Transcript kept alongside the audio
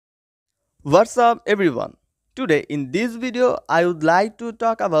What's up everyone? Today in this video I would like to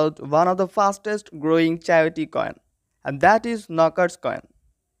talk about one of the fastest growing charity coin, and that is Knockers coin.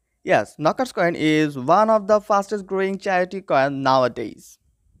 Yes, Knockers coin is one of the fastest growing charity coin nowadays.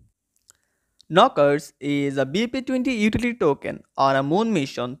 Knockers is a BP20 utility token on a moon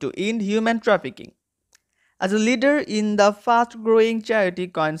mission to end human trafficking. As a leader in the fast growing charity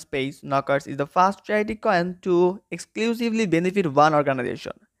coin space, Knockers is the first charity coin to exclusively benefit one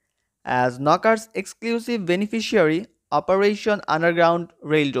organization. As Knocker's exclusive beneficiary, Operation Underground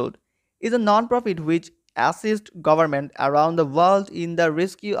Railroad is a non-profit which assists government around the world in the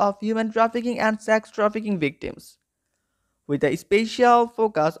rescue of human trafficking and sex trafficking victims, with a special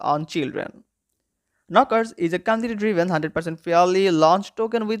focus on children. Knockers is a community-driven 100% fairly launched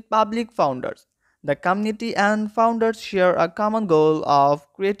token with public founders. The community and founders share a common goal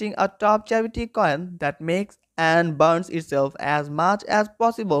of creating a top charity coin that makes and burns itself as much as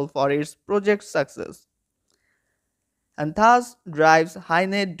possible for its project's success, and thus drives high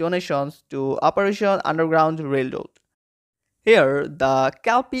net donations to Operation Underground Railroad. Here, the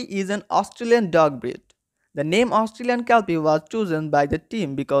Kelpie is an Australian dog breed. The name Australian Kelpie was chosen by the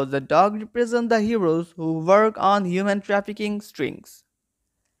team because the dog represents the heroes who work on human trafficking strings.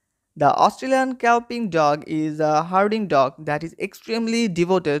 The Australian Kelpie dog is a herding dog that is extremely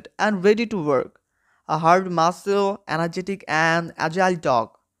devoted and ready to work. A hard muscle, energetic and agile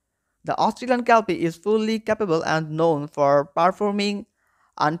dog. The Australian Kelpie is fully capable and known for performing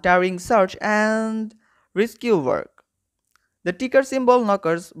untiring search and rescue work. The ticker symbol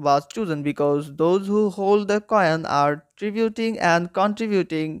knockers was chosen because those who hold the coin are tributing and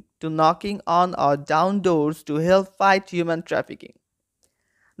contributing to knocking on or down doors to help fight human trafficking.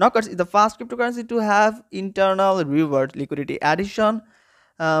 Knockers is the first cryptocurrency to have internal reward, liquidity addition,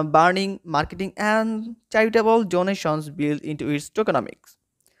 burning, marketing, and charitable donations built into its tokenomics.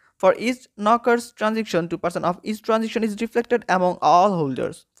 For each Knockers transaction, 2% of each transaction is reflected among all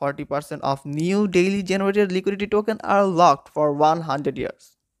holders. 40% of new daily generated liquidity tokens are locked for 100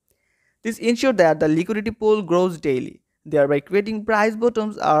 years. This ensures that the liquidity pool grows daily, thereby creating price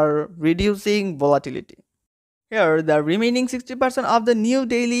bottoms or reducing volatility. Here, the remaining 60% of the new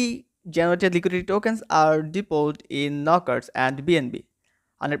daily generated liquidity tokens are deposited in Knockers and BNB.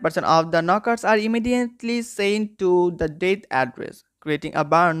 100% of the knockers are immediately sent to the debt address, creating a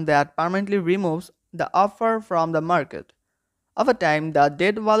burn that permanently removes the offer from the market. Over time, the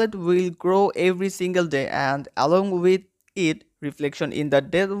debt wallet will grow every single day, and along with it, reflection in the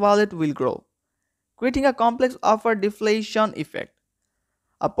debt wallet will grow, creating a complex offer deflation effect.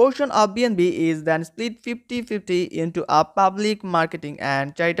 A portion of BNB is then split 50-50 into a public marketing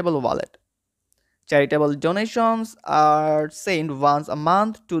and charitable wallet. Charitable donations are sent once a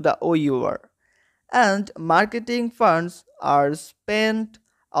month to the OUR, and marketing funds are spent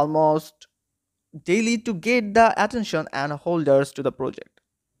almost daily to get the attention and holders to the project.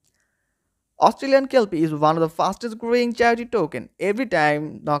 Australian Kelpie is one of the fastest growing charity token. Every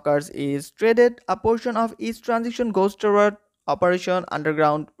time Knockers is traded, a portion of each transaction goes toward Operation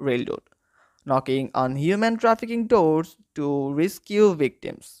Underground Railroad, knocking on human trafficking doors to rescue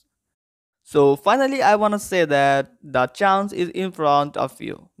victims. So finally, I want to say that the chance is in front of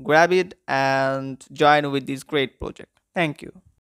you. Grab it and join with this great project. Thank you.